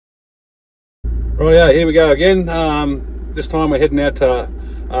Rightio, here we go again. This time we're heading out to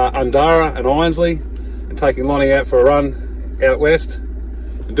Undara and Einasleigh and taking Lonnie out for a run out west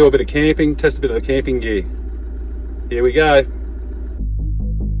and do a bit of camping, test a bit of the camping gear. Here we go.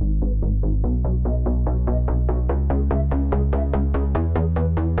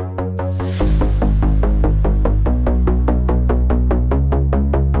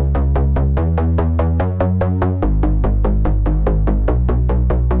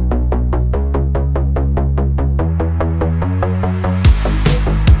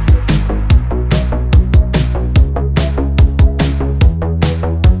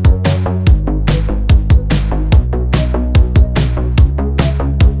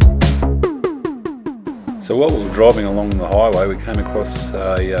 So while we were driving along the highway, we came across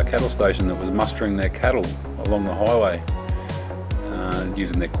a cattle station that was mustering their cattle along the highway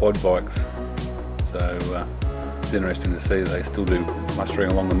using their quad bikes. So it's interesting to see that they still do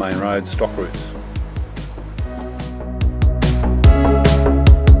mustering along the main roads, stock routes.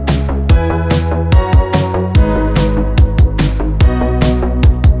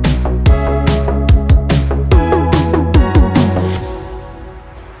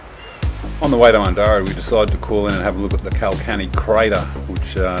 On the way to Undara, we decided to call in and have a look at the Kalkani crater,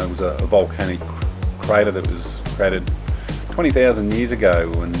 which was a volcanic crater that was created 20,000 years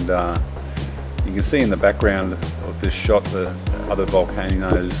ago. And you can see in the background of this shot the other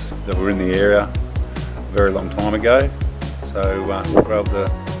volcanoes that were in the area a very long time ago. So we were able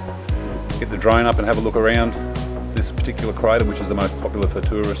to get the drone up and have a look around this particular crater, which is the most popular for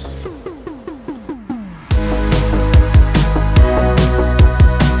tourists.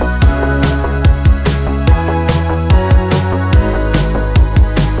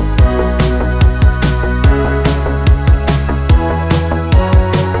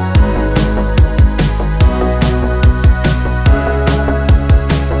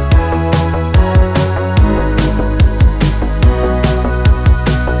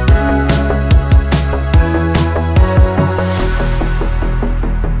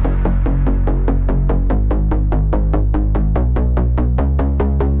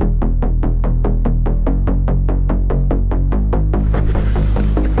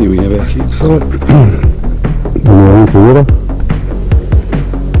 Here we have our campsite on the Einasleigh River.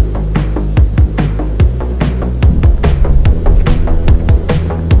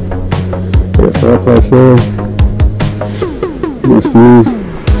 Got a fireplace there, nice views,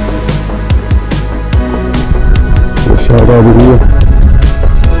 got a shade over here.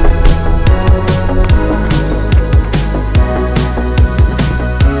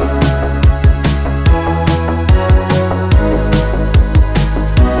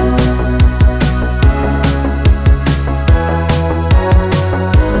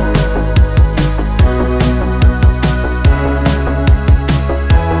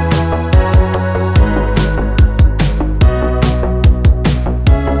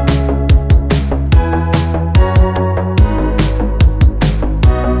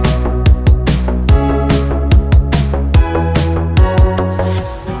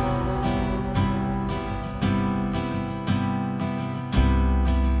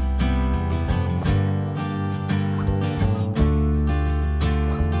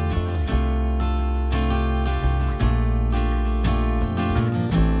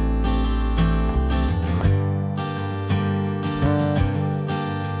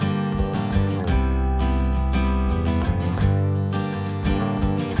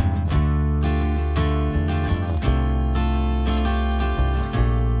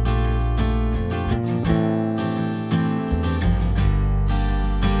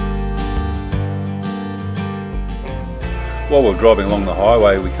 While we were driving along the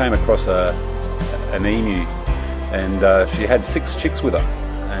highway, we came across an emu, and she had 6 chicks with her.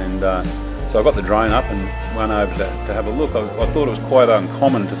 And so I got the drone up and went over to have a look. I thought it was quite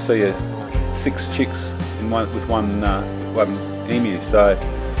uncommon to see 6 chicks with one emu. So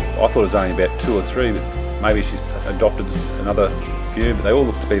I thought it was only about 2 or 3, but maybe she's adopted another few. But they all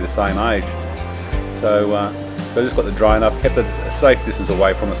look to be the same age. So I just got the drone up, kept a safe distance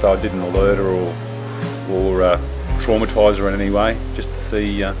away from her, so I didn't alert her or traumatise her in any way, just to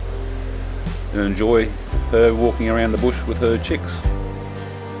see and enjoy her walking around the bush with her chicks.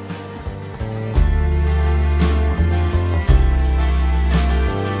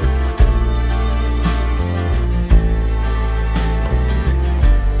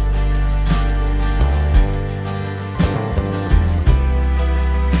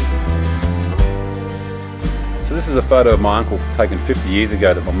 So this is a photo of my uncle taken 50 years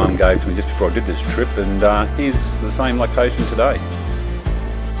ago that my mum gave to me just before I did this trip, and here's the same location today.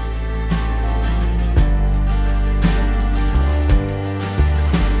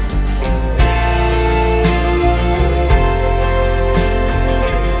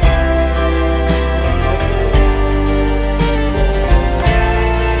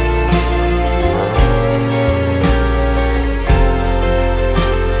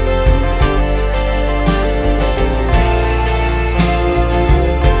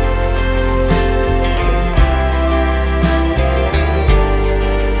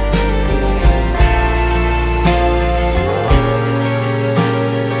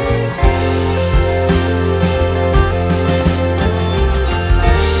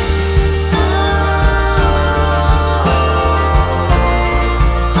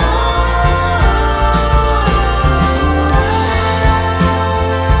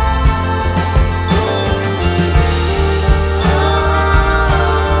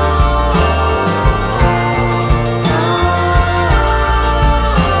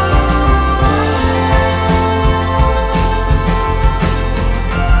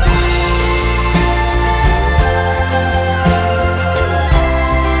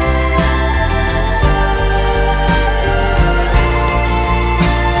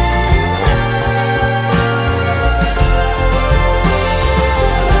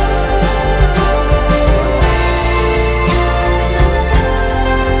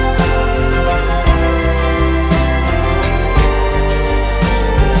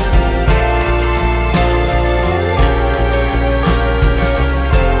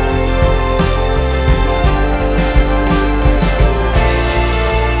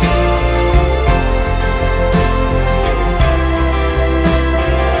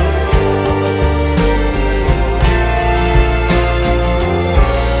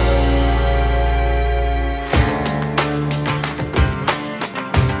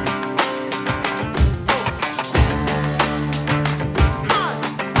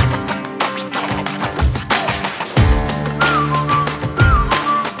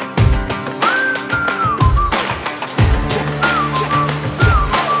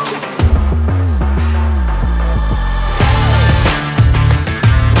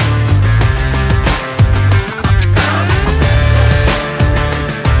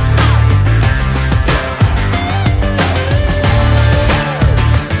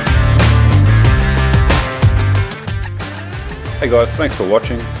 Hey guys, thanks for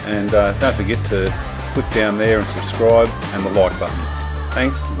watching, and don't forget to click down there and subscribe and the like button.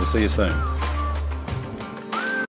 Thanks, we'll see you soon.